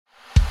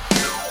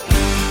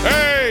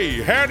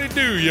howdy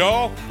do,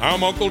 y'all.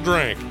 I'm Uncle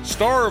Drank,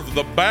 star of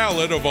The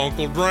Ballad of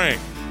Uncle Drank.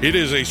 It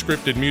is a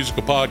scripted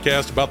musical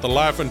podcast about the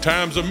life and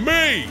times of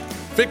me,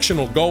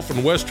 fictional golf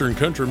and western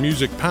country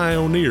music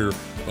pioneer,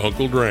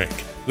 Uncle Drank.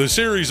 The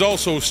series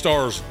also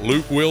stars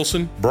Luke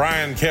Wilson,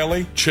 Brian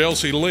Kelly,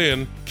 Chelsea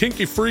Lynn,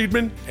 Kinky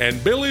Friedman,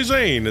 and Billy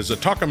Zane as a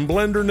talking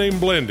blender named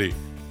Blendy.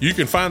 You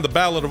can find The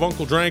Ballad of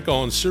Uncle Drank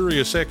on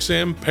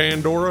SiriusXM,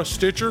 Pandora,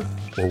 Stitcher,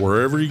 or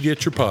wherever you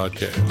get your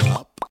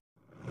podcasts.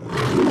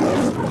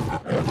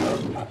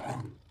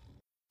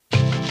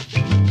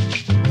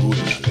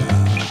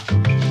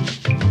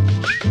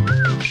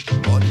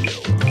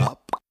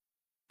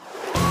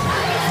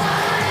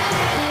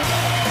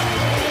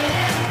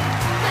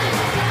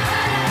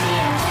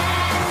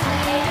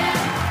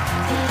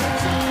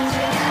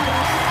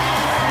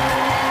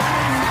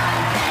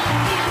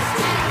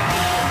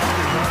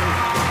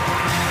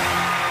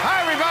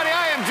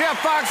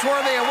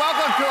 Foxworthy, and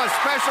welcome to a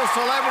special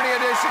celebrity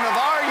edition of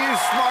Are You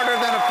Smarter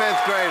Than a Fifth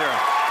Grader?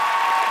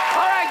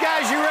 All right,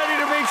 guys, you ready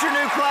to meet your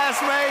new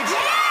classmates?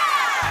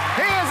 Yeah!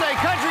 He is a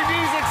country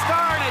music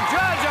star and a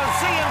judge on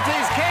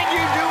CMT's Can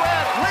You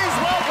Duet. Please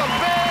welcome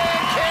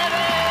Big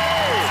Kenny!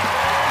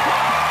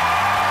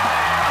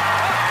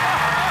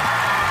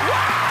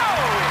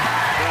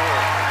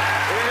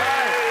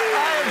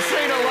 I have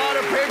seen a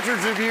lot of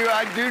pictures of you.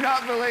 I do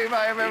not believe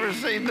I have ever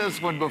seen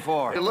this one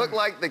before. You look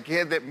like the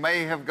kid that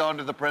may have gone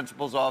to the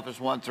principal's office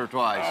once or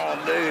twice. Oh,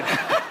 dude.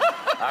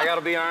 I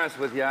gotta be honest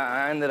with you,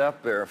 I ended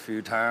up there a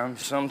few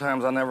times.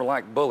 Sometimes I never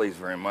liked bullies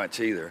very much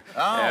either.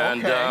 Oh,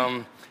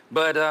 okay.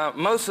 But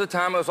most of the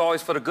time it was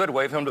always for the good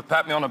way, for him to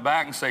pat me on the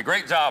back and say,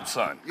 "Great job,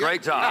 son.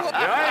 Great job."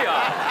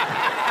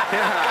 Yeah.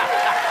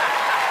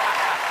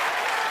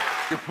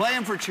 You're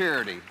playing for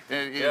charity.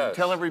 Yes.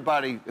 Tell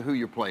everybody who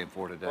you're playing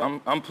for today.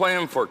 I'm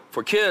playing for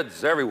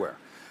kids everywhere.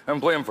 I'm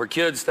playing for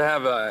kids to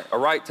have a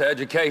right to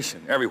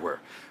education everywhere,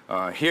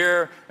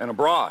 here and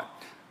abroad.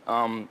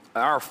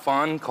 Our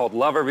fund, called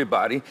Love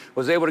Everybody,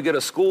 was able to get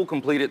a school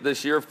completed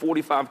this year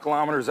 45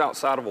 kilometers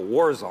outside of a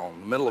war zone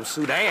in the middle of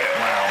Sudan. Wow,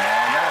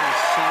 man, that is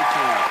so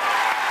cool.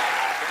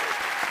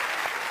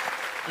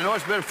 You know,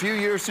 it's been a few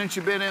years since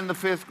you've been in the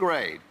fifth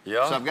grade.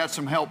 Yeah. So I've got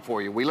some help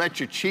for you. We let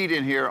you cheat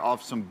in here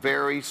off some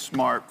very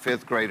smart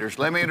fifth graders.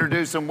 Let me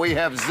introduce them. We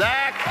have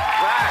Zach,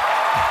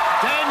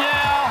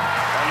 Danielle,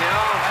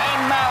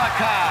 and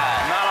Malachi.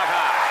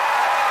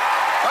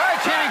 All right,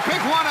 Kenny,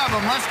 pick one of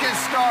them. Let's get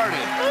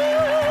started.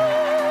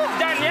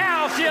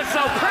 Danielle, she is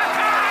so pretty!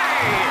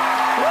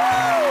 Woo!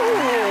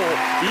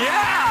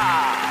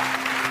 Yeah!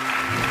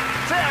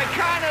 See, I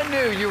kind of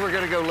knew you were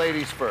going to go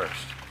ladies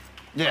first.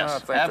 Yes, I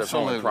think that's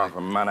only proper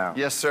from my now.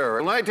 Yes,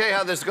 sir. Let me tell you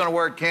how this is going to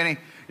work, Kenny.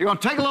 You're going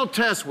to take a little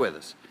test with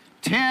us.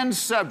 10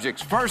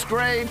 subjects, first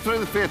grade through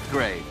the fifth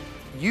grade.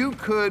 You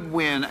could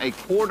win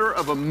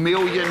 $250,000 today.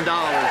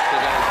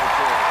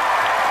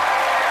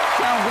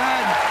 Sound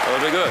good? That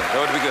would be good. That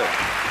would be good.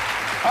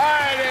 All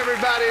right,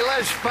 everybody,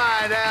 let's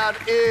find out.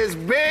 Is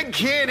Big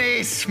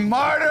Kenny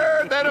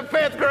smarter than a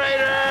fifth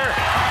grader?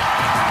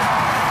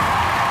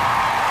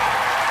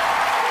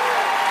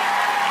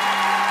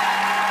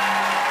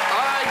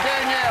 All right,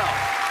 Danielle.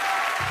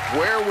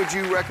 Where would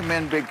you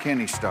recommend Big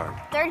Kenny start?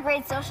 Third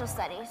grade social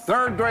studies.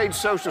 Third grade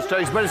social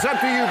studies, but it's up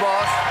to you,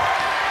 boss.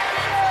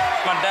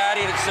 My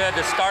daddy that said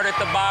to start at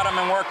the bottom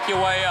and work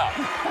your way up.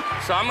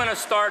 So I'm gonna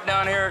start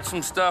down here at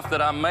some stuff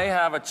that I may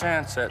have a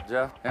chance at,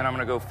 Jeff. And I'm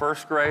gonna go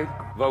first grade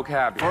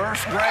vocabulary.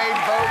 First grade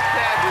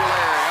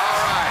vocabulary,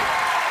 all right.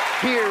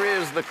 Here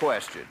is the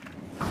question.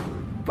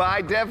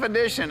 By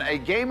definition, a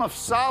game of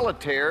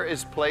solitaire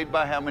is played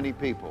by how many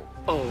people?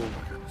 Oh, my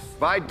goodness.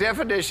 By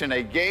definition,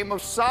 a game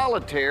of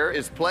solitaire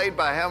is played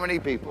by how many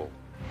people?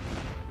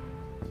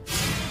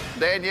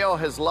 Danielle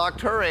has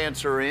locked her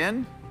answer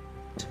in.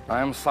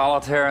 I am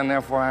solitaire and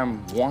therefore I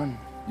am one.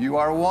 You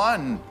are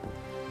one.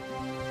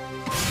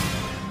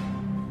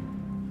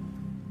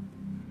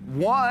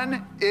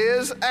 One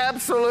is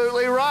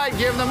absolutely right.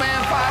 Give the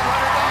man $500.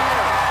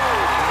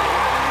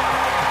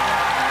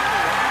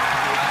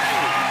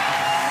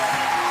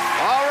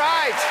 All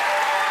right.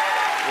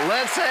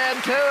 Let's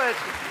add to it.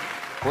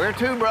 Where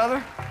to,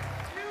 brother?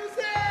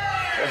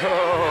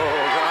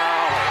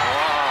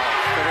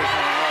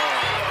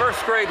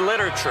 First grade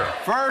literature.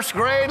 First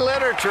grade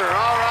literature,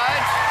 all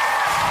right.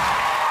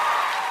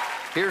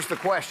 Here's the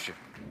question.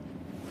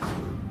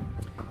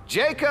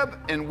 Jacob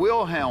and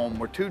Wilhelm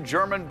were two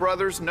German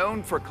brothers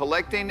known for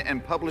collecting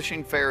and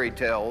publishing fairy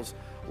tales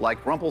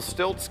like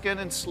Rumpelstiltskin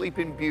and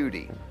Sleeping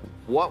Beauty.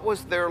 What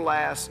was their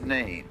last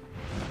name?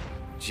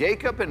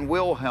 Jacob and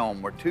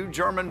Wilhelm were two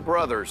German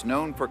brothers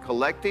known for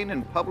collecting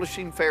and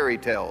publishing fairy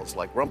tales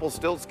like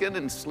Rumpelstiltskin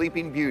and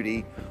Sleeping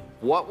Beauty.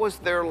 What was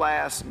their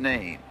last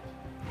name?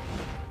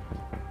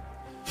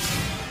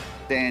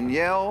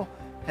 Danielle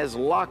has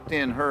locked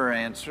in her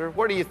answer.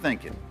 What are you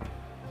thinking?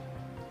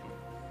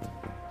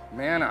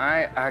 Man,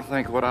 I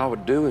think what I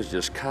would do is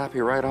just copy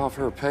right off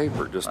her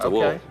paper. Just a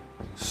little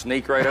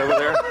sneak right over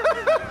there.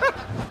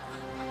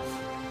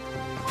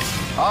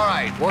 All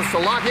right, wants to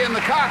lock in the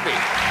copy.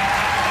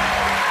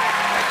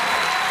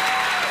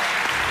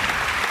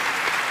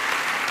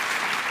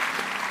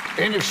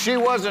 And if she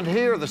wasn't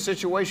here, the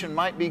situation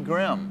might be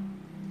grim.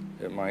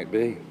 It might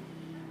be.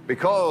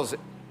 Because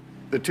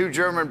the two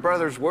German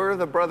brothers were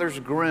the brothers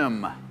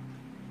Grimm. I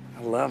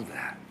love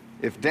that.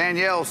 If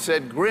Danielle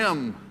said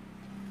Grimm,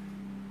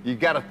 you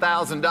got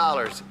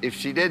 $1,000. If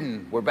she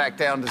didn't, we're back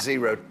down to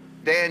zero.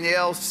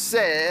 Danielle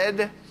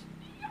said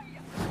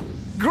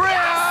Grimm!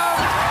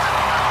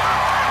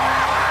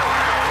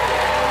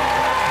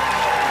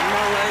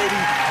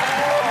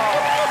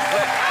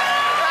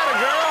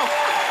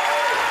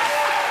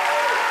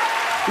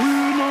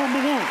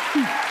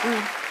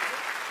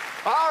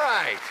 All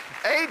right,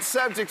 8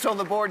 subjects on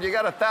the board. You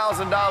got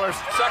 $1,000.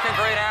 Second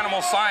grade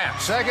animal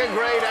science. Second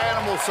grade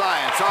animal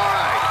science. All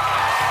right.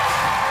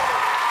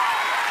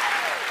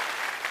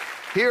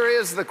 Here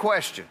is the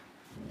question.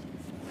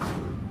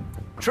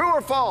 True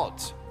or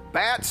false?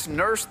 Bats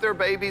nurse their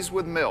babies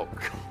with milk.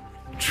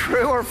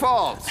 True or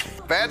false?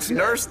 Bats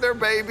nurse their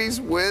babies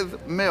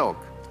with milk.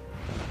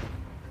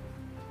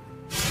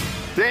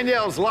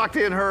 Danielle's locked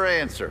in her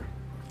answer.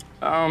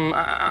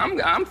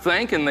 I'm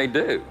thinking they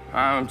do.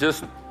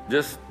 Just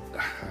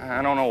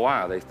I don't know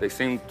why. They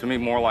seem to me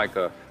more like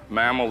a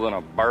mammal than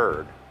a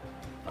bird.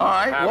 All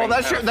right. Well,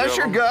 that's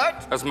your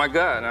gut. That's my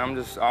gut,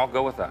 and I'll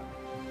go with that.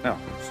 Yeah.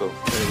 So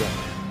there you go.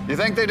 You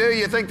think they do?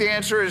 You think the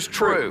answer is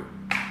true?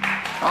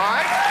 All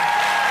right.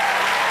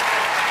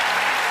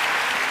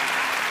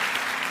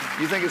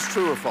 You think it's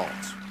true or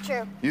false?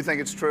 True. You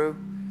think it's true?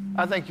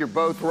 I think you're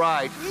both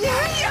right. Yeah!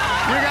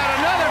 You got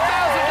another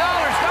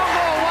 $1,000. Don't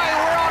go away.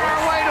 We're on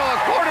our way to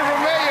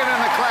 $250,000 in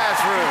the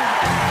classroom.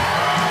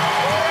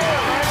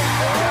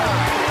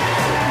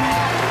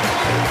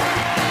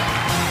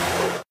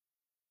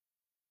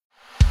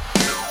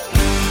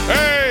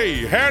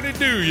 Hey, howdy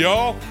do,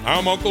 y'all.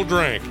 I'm Uncle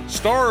Drank,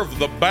 star of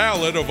The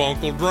Ballad of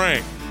Uncle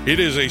Drank. It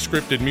is a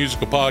scripted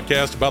musical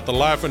podcast about the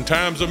life and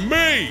times of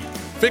me,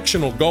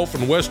 fictional golf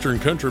and western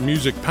country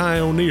music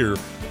pioneer,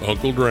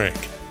 Uncle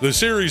Drank. The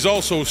series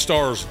also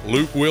stars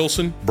Luke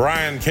Wilson,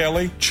 Brian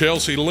Kelly,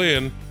 Chelsea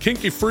Lynn,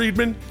 Kinky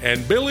Friedman,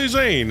 and Billy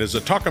Zane as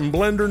a talking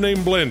blender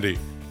named Blendy.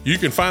 You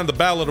can find The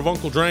Ballad of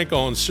Uncle Drank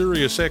on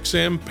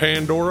SiriusXM,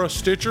 Pandora,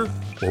 Stitcher,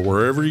 or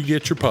wherever you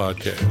get your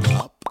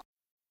podcasts.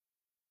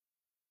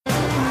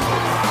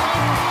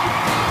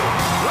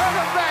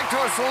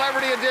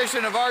 Celebrity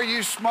edition of Are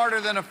You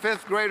Smarter Than a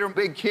Fifth Grader?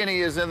 Big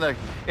Kenny is in the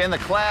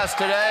class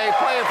today,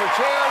 playing for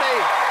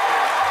charity.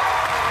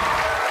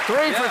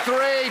 3 for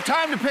 3.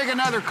 Time to pick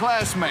another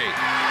classmate.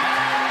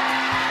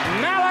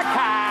 Malachi.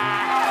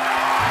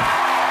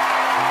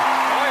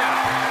 Oh yeah.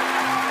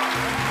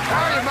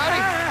 How are you,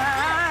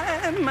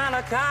 buddy?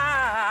 Malachi.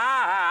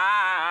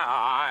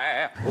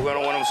 We're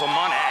gonna win him some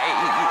money.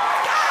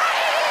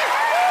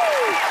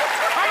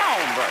 Come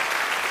on, bro.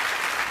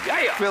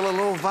 Yeah. Feel a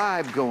little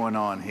vibe going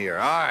on here.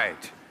 All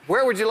right.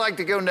 Where would you like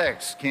to go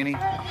next, Kenny?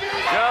 Jeff,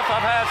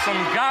 I've had some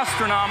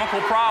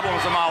gastronomical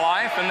problems in my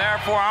life, and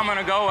therefore I'm going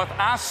to go with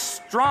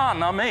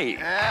astronomy.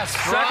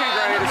 Astronomy. Second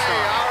grade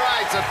astronomy. All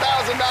right, it's a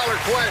 $1,000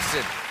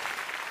 question.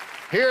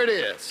 Here it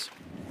is.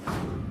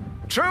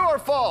 True or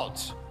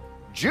false?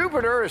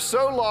 Jupiter is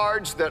so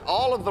large that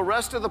all of the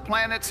rest of the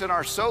planets in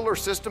our solar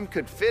system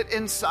could fit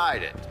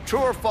inside it.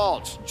 True or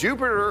false?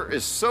 Jupiter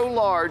is so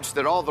large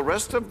that all the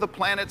rest of the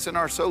planets in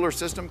our solar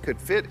system could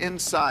fit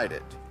inside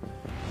it.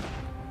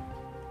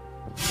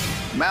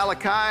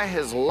 Malachi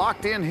has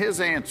locked in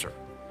his answer.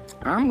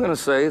 I'm going to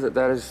say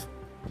that is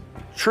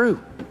true.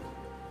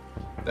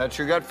 That's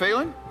your gut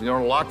feeling? You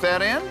want to lock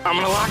that in? I'm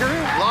going to lock it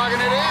in.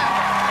 Locking it in.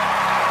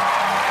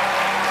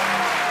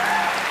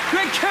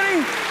 Big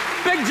Kenny,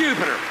 Big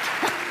Jupiter.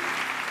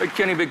 Big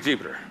Kenny, Big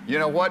Jupiter. You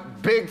know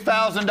what? Big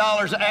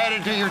 $1,000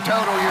 added to your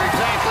total. You're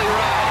exactly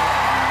right.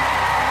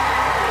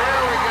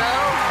 There we go.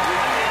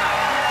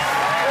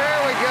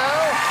 There we go.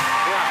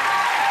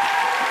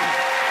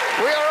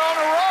 We are on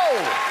a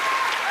roll.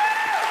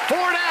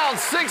 4 down,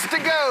 6 to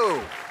go.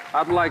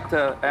 I'd like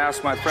to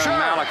ask my friend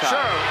Malachi.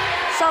 Sure.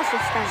 Social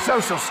studies.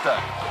 Social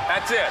studies.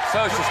 That's it,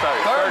 social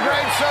studies. Third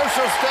grade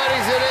social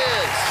studies it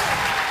is.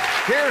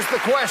 Here's the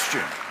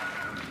question.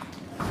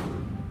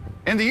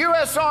 In the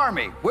U.S.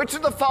 Army, which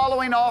of the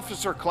following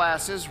officer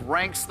classes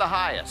ranks the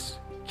highest?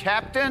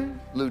 Captain,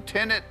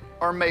 lieutenant,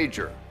 or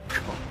major?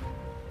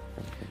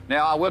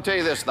 Now, I will tell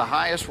you this, the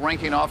highest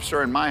ranking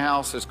officer in my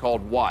house is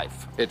called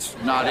wife. It's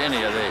not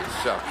any of these,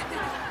 so.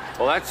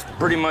 Well, that's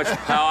pretty much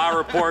how I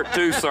report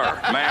too, sir,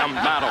 ma'am,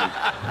 madam.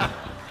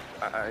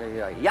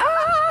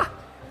 Yeah.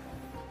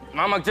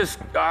 I'm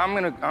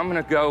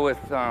gonna go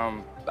with,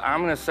 I'm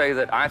gonna say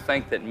that I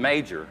think that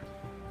major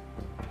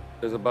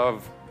is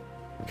above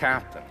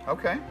captain.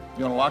 Okay.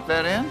 You want to lock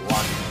that in?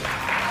 Lock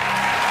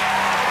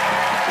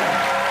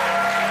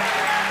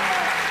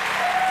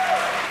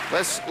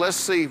it. Let's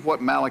see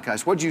what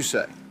Malachi's. What'd you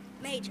say?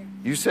 Major.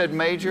 You said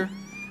major?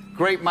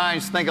 Great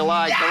minds think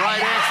alike. The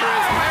right answer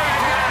is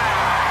major.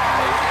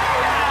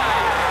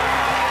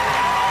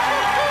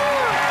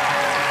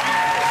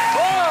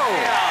 Whoa!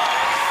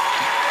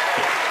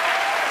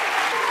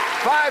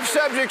 5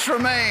 subjects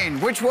remain.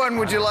 Which one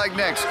would you like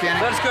next, Kenny?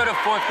 Let's go to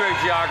 4th grade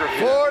geography.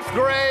 4th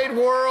grade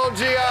world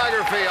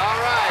geography. All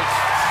right.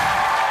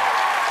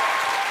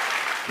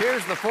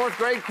 Here's the 4th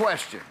grade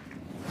question.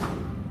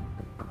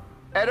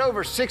 At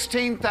over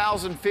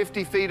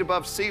 16,050 feet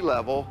above sea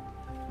level,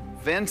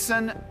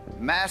 Vinson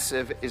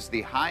Massif is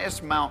the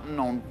highest mountain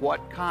on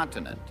what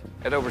continent?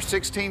 At over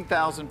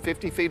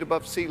 16,050 feet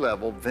above sea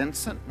level,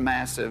 Vinson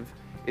Massif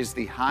is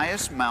the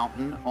highest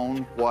mountain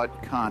on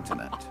what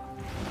continent?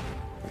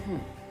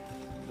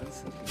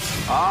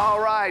 All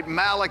right,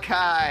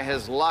 Malachi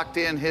has locked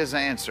in his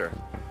answer.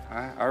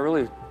 I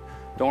really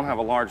don't have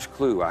a large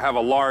clue. I have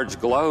a large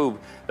globe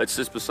that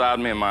sits beside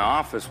me in my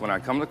office when I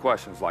come to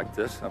questions like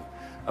this.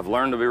 I've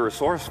learned to be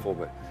resourceful,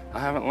 but I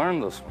haven't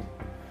learned this one.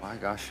 My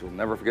gosh, you'll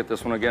never forget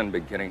this one again,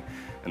 Big Kenny.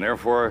 And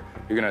therefore,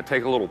 you're gonna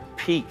take a little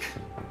peek.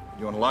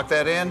 You want to lock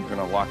that in? We're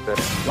gonna lock that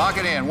in. Lock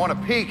it in. Want a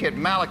peek at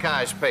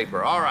Malachi's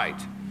paper. All right.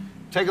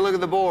 Take a look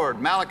at the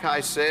board.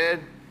 Malachi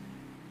said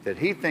that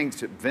he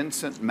thinks that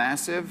Vinson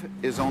Massif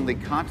is on the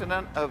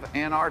continent of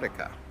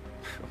Antarctica.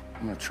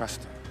 I'm gonna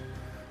trust him.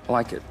 I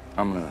like it.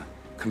 I'm gonna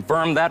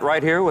confirm that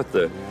right here with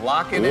the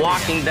locking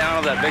down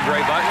of that big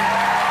gray button.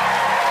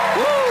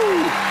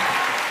 Woo!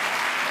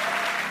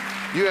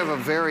 You have a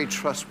very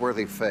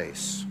trustworthy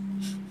face.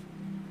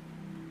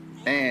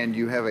 And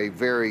you have a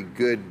very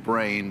good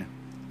brain.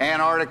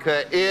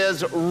 Antarctica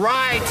is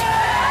right.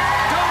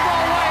 Don't go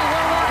away.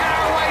 We're working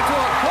our way to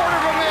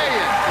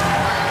 $250,000.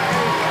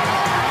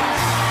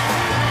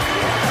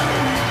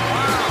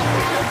 Wow.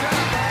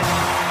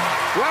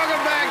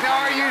 Welcome back to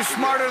Are You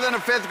Smarter Than a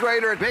 5th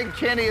Grader? Big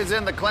Kenny is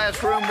in the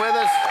classroom with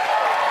us.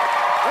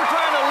 We're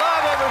trying to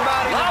love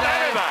everybody today.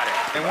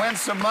 And win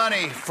some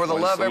money for the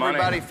Love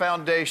Everybody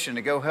Foundation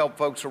to go help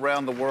folks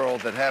around the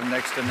world that have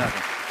next to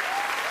nothing.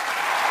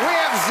 We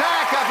have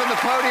Zach up in the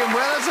podium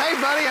with us. Hey,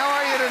 buddy, how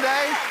are you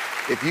today?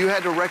 If you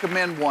had to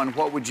recommend one,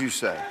 what would you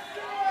say?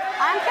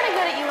 I'm pretty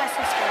good at U.S.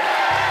 history.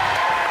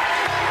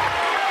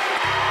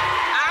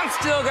 I've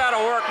still got to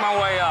work my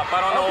way up. I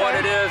don't know what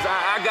it is.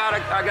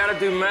 I gotta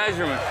do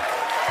measurements.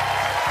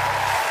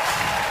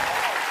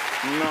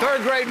 No.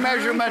 3rd grade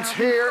measurements.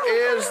 Here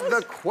is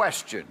the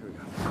question.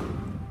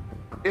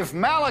 If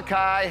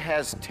Malachi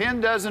has 10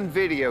 dozen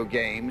video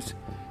games,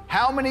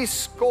 how many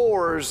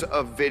scores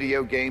of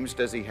video games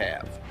does he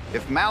have?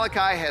 If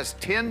Malachi has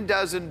 10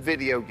 dozen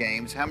video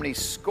games, how many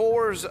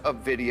scores of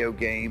video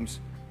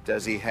games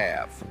does he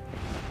have?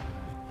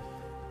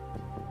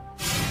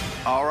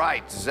 All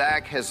right,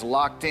 Zach has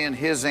locked in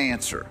his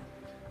answer.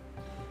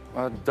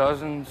 A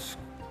dozen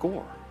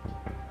score.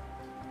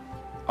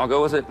 I'll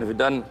go with it. If it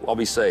doesn't, I'll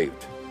be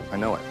saved. I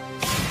know it.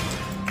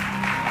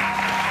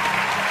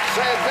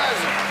 Say a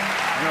dozen.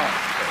 No.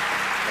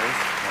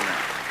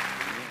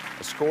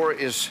 The score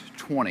is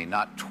 20,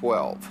 not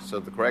 12. So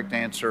the correct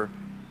answer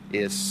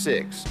is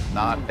 6,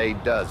 not a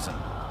dozen.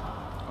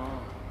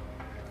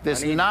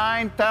 This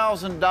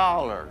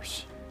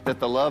 $9,000 that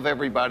the Love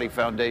Everybody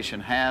Foundation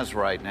has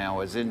right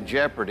now is in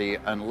jeopardy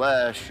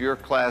unless your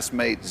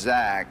classmate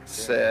Zach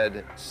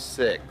said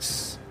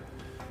 6.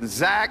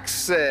 Zach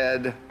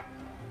said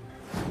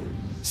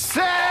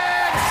 6!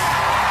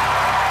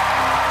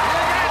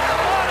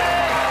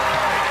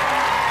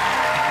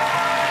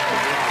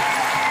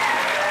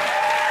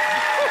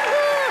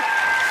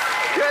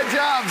 Good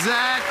job,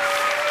 Zach.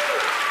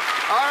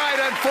 All right,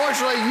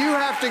 unfortunately, you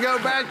have to go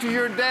back to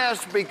your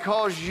desk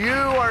because you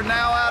are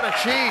now out of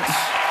cheats.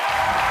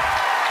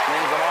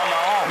 Means I'm on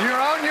my own.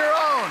 You're on your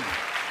own.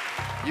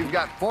 You've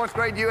got 4th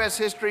grade U.S.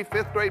 history,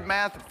 5th grade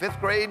math, and 5th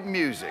grade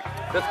music.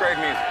 5th grade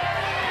music.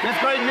 5th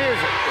grade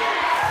music.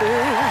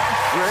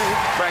 5th grade,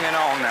 bring it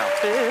on now.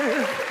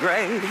 5th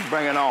grade,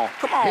 bring it on.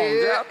 Come on,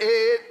 Here Jeff.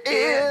 it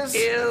is.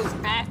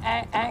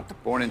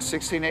 Born in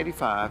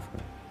 1685,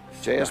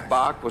 J.S.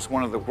 Bach was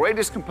one of the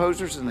greatest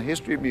composers in the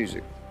history of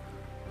music.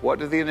 What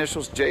do the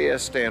initials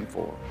J.S. stand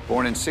for?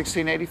 Born in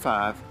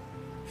 1685,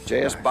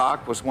 J.S.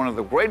 Bach was one of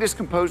the greatest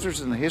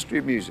composers in the history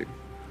of music.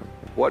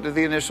 What do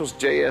the initials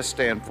J.S.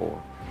 stand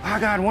for? Oh,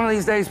 God, one of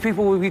these days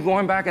people will be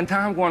going back in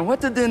time going, what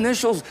did the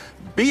initials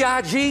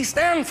B.I.G.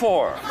 stand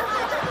for?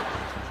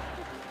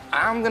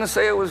 I'm going to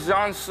say it was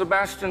Johann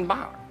Sebastian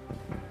Bach,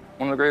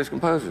 one of the greatest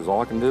composers.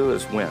 All I can do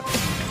is win.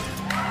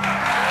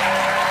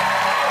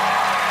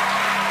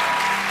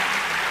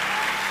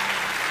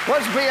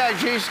 What's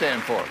B.I.G.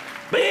 stand for?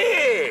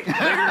 Big! Bigger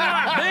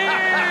not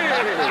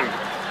big!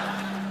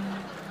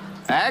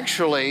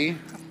 Actually,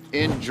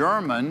 in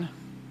German,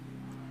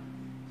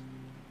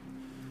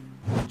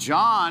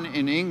 John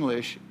in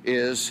English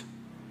is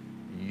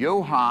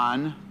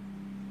Johann.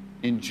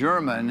 In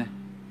German,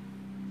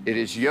 it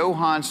is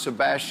Johann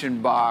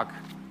Sebastian Bach.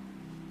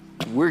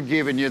 We're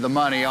giving you the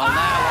money on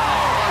that one.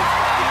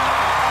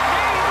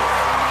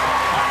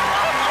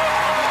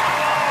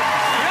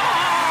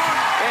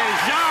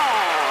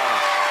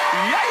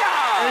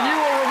 And you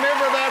will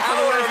remember that for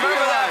the rest of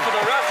your life. For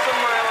the rest of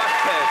my life.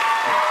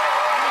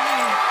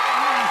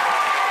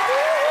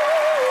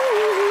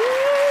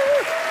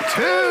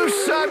 2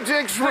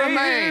 subjects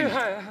remain.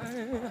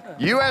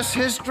 U.S.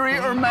 history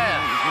or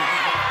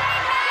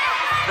math?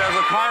 As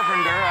a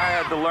carpenter, I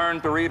had to learn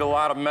to read a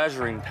lot of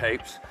measuring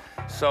tapes,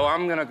 so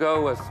I'm gonna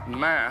go with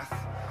math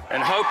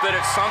and hope that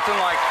it's something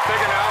like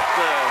figuring out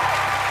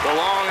the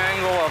long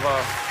angle of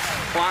a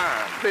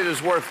climb. It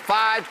is worth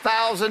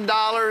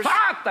 $5,000.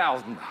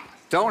 $5,000.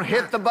 Don't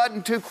hit the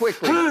button too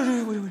quickly.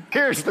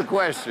 Here's the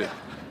question.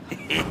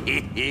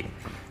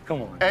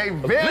 Come on. A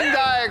Venn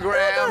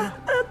diagram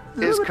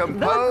is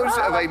composed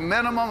of a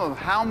minimum of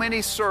how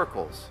many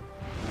circles?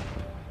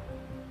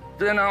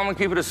 Then I'm gonna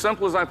keep it as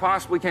simple as I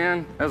possibly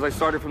can, as I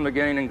started from the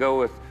beginning, and go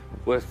with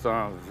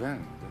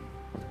Venn.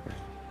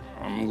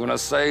 I'm gonna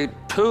say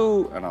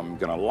 2, and I'm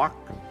gonna lock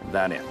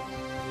that in.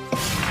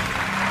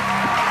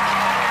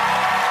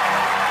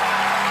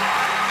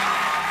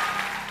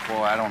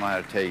 Boy, I don't know how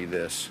to tell you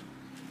this.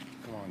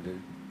 Come on,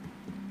 dude.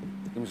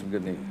 Give me some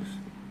good news.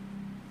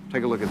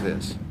 Take a look at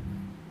this.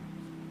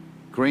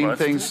 Green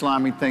Busted. things,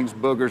 slimy things,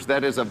 boogers.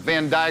 That is a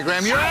Venn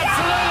diagram. You're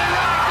absolutely right.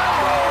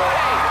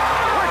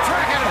 We're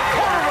tracking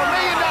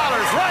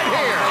 $250,000 right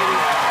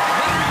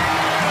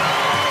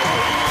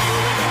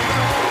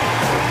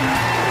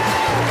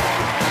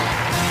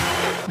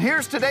here.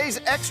 Here's today's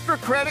extra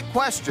credit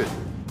question.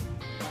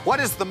 What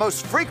is the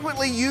most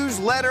frequently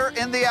used letter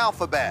in the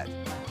alphabet?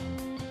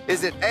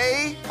 Is it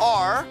A,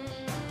 R,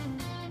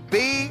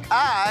 B,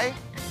 I,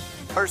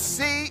 or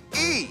C,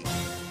 E?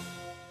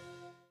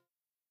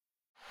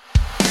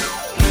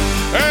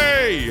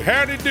 Hey,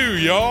 howdy do,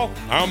 y'all.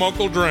 I'm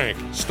Uncle Drank,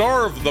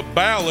 star of The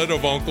Ballad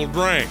of Uncle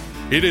Drank.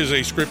 It is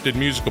a scripted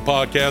musical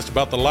podcast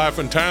about the life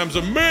and times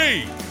of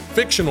me,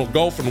 fictional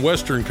golf and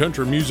western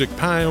country music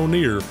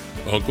pioneer,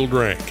 Uncle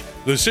Drank.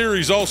 The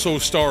series also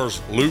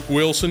stars Luke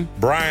Wilson,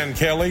 Brian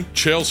Kelly,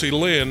 Chelsea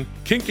Lynn,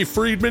 Kinky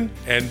Friedman,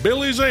 and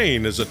Billy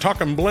Zane as a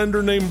talking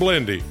blender named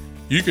Blendy.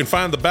 You can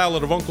find The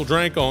Ballad of Uncle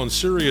Drank on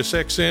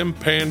SiriusXM,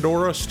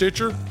 Pandora,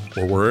 Stitcher,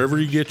 or wherever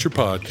you get your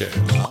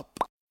podcasts.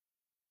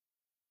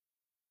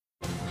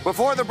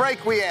 Before the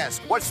break, we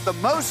asked, what's the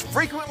most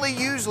frequently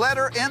used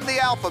letter in the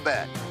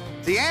alphabet?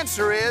 The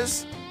answer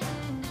is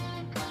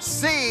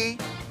C,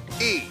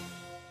 E.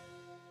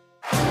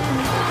 Welcome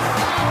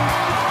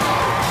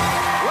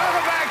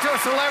back to a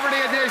celebrity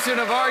edition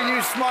of Are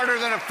You Smarter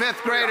Than a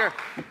Fifth Grader?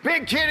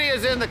 Big Kitty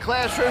is in the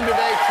classroom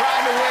today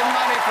trying to win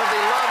money for the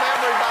Love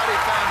Everybody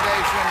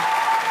Foundation.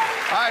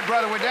 All right,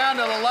 brother, we're down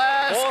to the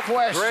last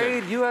question. Fourth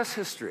grade U.S.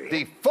 history.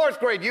 The fourth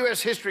grade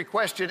U.S. history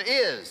question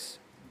is,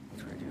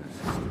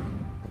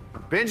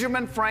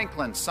 Benjamin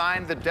Franklin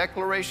signed the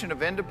Declaration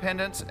of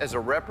Independence as a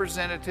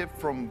representative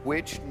from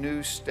which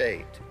new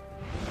state?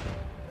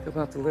 Think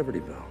about the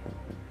Liberty Bell.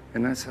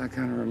 And that's how I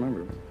kind of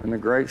remember it. In the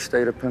great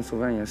state of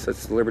Pennsylvania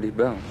sits the Liberty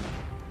Bell.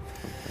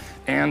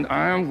 And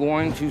I'm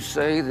going to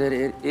say that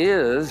it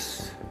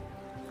is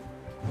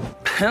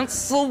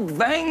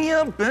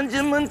Pennsylvania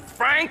Benjamin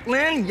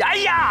Franklin.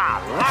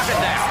 Yeah! Lock it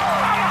down.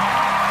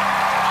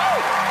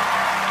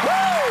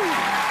 Woo!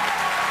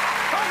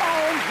 Come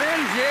on,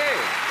 Benji.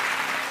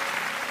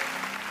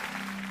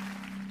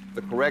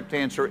 The correct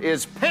answer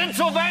is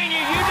Pennsylvania,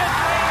 you just made it.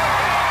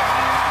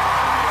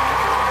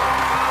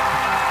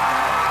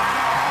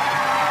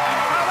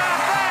 How about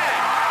that?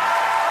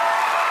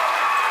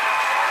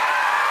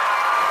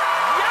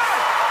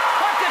 Yes!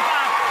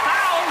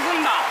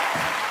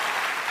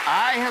 $25,000.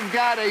 I have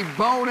got a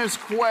bonus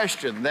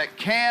question that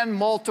can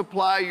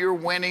multiply your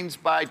winnings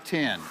by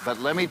 10. But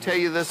let me tell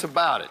you this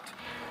about it.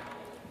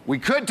 We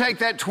could take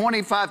that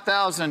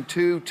 $25,000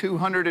 to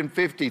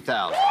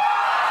 $250,000.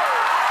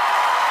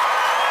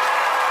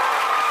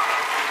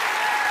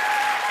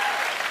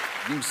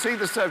 You can see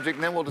the subject,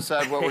 and then we'll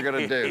decide what we're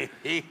going to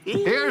do.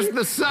 Here's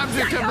the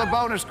subject of the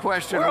bonus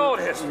question. World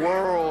history.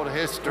 World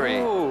history.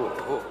 Ooh,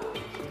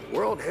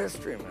 world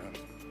history, man.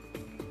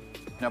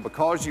 Now,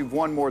 because you've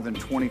won more than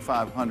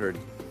 $2,500,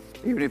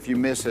 even if you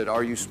miss it,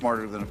 Are You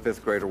Smarter Than a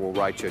Fifth Grader will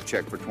write you a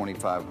check for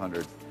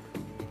 $2,500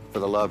 for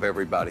the Love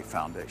Everybody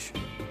Foundation.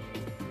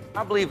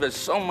 I believe there's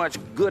so much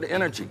good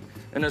energy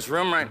in this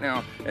room right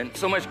now, and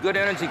so much good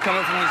energy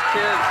coming from these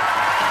kids,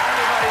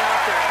 everybody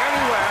out there,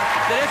 everywhere,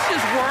 that it's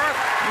just worth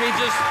me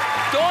just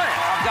doing it.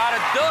 I've got to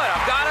do it.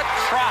 I've got to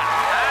try.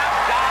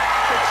 I've got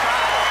to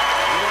try.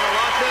 You want to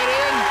lock that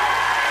in?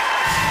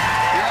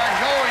 You are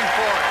going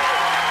for it.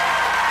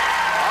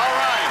 All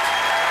right.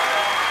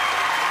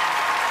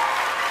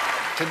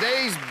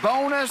 Today's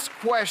bonus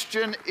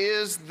question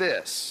is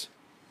this.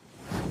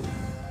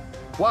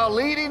 While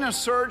leading a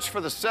search for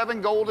the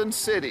 7 golden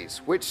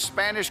cities, which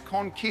Spanish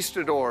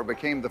conquistador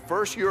became the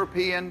first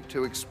European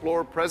to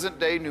explore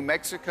present-day New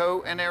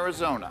Mexico and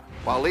Arizona?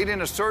 While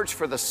leading a search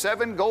for the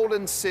 7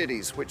 golden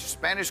cities, which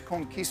Spanish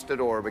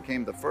conquistador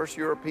became the first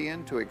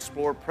European to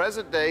explore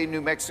present-day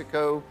New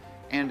Mexico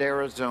and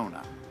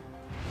Arizona?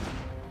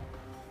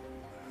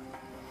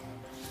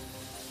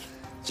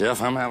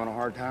 Jeff, I'm having a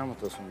hard time with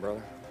this one,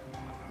 brother.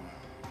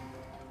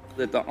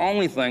 That the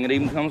only thing that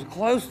even comes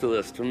close to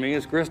this to me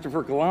is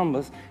Christopher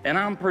Columbus, and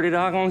I'm pretty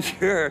doggone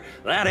sure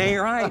that ain't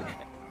right.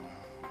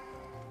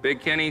 Big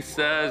Kenny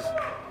says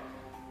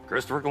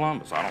Christopher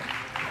Columbus. I don't.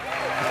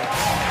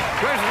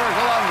 Christopher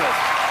Columbus.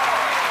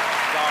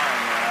 Sorry,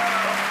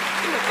 man.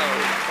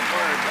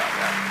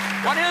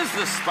 What is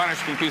this Spanish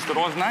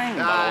conquistador's name, by the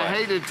way? I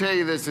hate to tell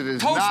you this, it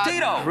is Tostito.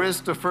 not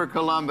Christopher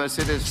Columbus.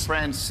 It is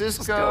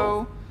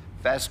Francisco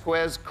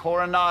Vasquez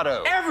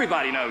Coronado.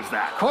 Everybody knows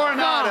that.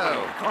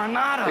 Coronado.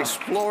 Coronado.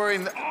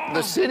 Exploring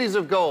the cities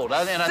of gold.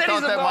 And I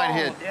thought that might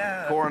hit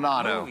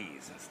Coronado.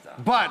 Movies and stuff.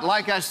 But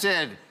like I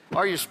said,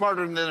 are you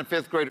smarter than a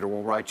fifth grader?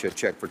 We'll write you a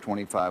check for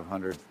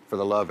 $2,500 for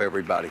the Love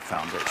Everybody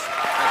Foundation.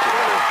 Thank you.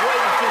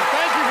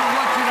 Thank you for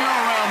what you do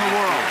around the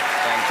world.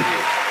 Thank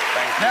you.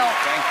 Thank you. Now,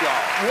 Thank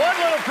y'all. one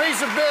little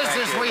piece of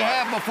business we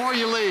have before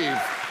you leave.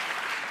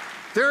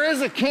 There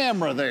is a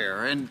camera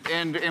there,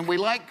 and we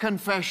like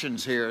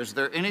confessions here. Is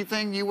there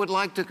anything you would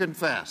like to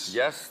confess?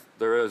 Yes,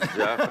 there is,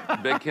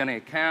 Jeff. Big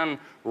Kenny can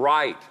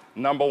write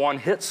 #1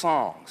 hit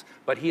songs,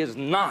 but he is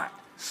not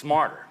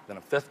smarter than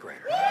a fifth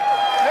grader.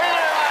 Goodbye,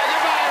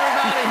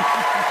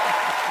 everybody.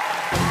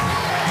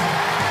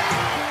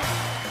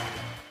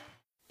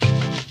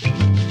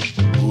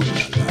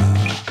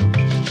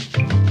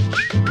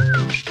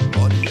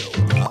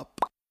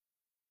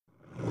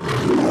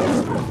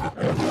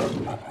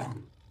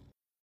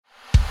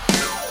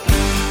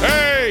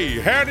 Hey,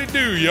 howdy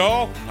do,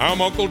 y'all.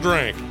 I'm Uncle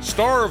Drank,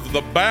 star of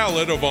The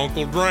Ballad of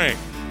Uncle Drank.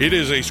 It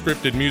is a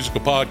scripted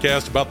musical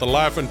podcast about the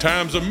life and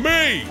times of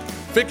me,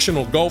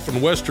 fictional golf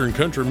and western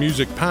country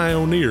music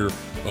pioneer,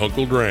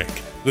 Uncle Drank.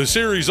 The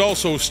series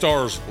also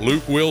stars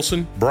Luke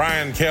Wilson,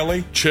 Brian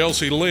Kelly,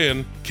 Chelsea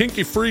Lynn,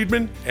 Kinky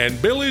Friedman,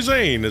 and Billy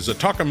Zane as a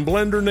talking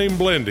blender named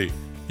Blendy.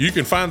 You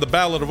can find The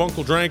Ballad of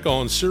Uncle Drank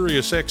on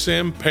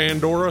SiriusXM,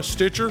 Pandora,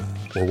 Stitcher,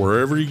 or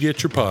wherever you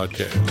get your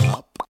podcasts.